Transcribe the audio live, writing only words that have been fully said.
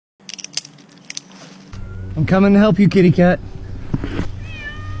I'm coming to help you, kitty cat.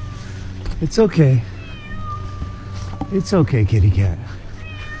 It's okay. It's okay, kitty cat.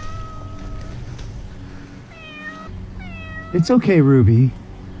 It's okay, Ruby.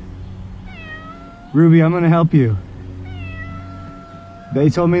 Ruby, I'm gonna help you. They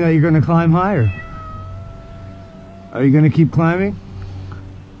told me that you're gonna climb higher. Are you gonna keep climbing?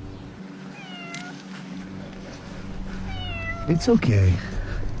 It's okay.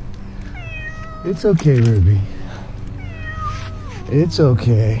 It's okay, Ruby. It's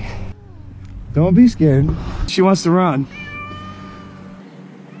okay. Don't be scared. She wants to run.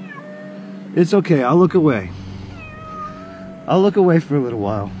 It's okay, I'll look away. I'll look away for a little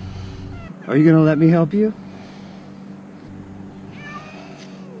while. Are you gonna let me help you?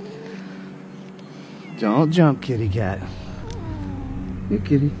 Don't jump, kitty cat. Here,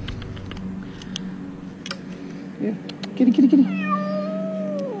 kitty. Here, kitty, kitty, kitty.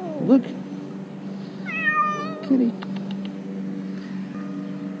 Look. Kitty.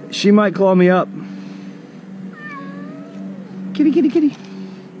 She might claw me up. Kitty, kitty, kitty.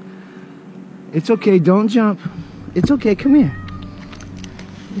 It's okay, don't jump. It's okay, come here.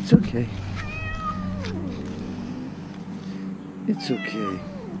 It's okay. It's okay.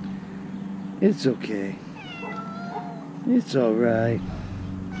 It's okay. It's alright.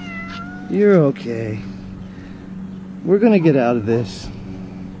 You're okay. We're gonna get out of this.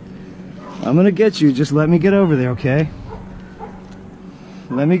 I'm gonna get you, just let me get over there, okay?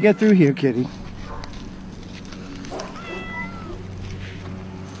 Let me get through here, kitty.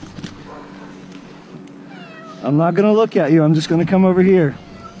 I'm not gonna look at you, I'm just gonna come over here.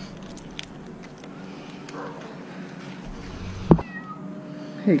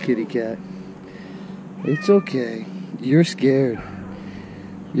 Hey, kitty cat. It's okay. You're scared.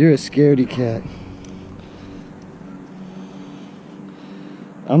 You're a scaredy cat.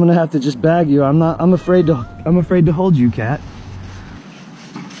 I'm gonna have to just bag you. I'm afraid to hold you, cat.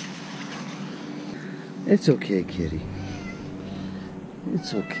 It's okay, kitty.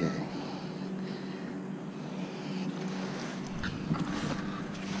 It's okay.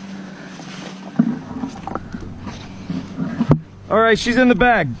 All right, she's in the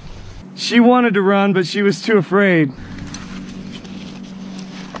bag. She wanted to run, but she was too afraid.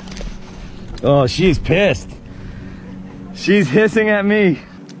 Oh, she's pissed. She's hissing at me.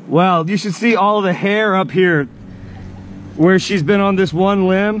 Well, you should see all the hair up here where she's been on this one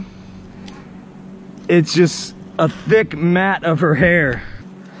limb. It's just a thick mat of her hair.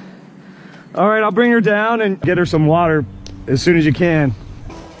 All right, I'll bring her down and get her some water as soon as you can.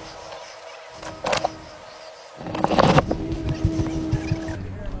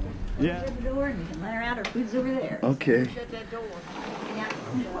 Yeah. Shut the door and you can let her out. Her food's over there. Okay. Shut that door. Yeah.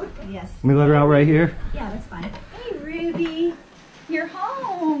 Yes. Let me let her out right here. Yeah, that's fine. Hey, Ruby. You're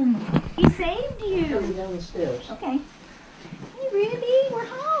home. He saved you. Down the stairs. Okay. Hey, Ruby. We're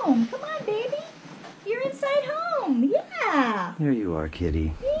home. Come on, baby. You're inside home. Yeah. There you are,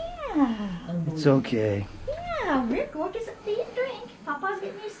 kitty. Yeah. It's okay. Yeah. Rick, go get something to eat and drink. Papa's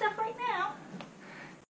getting you stuff right now.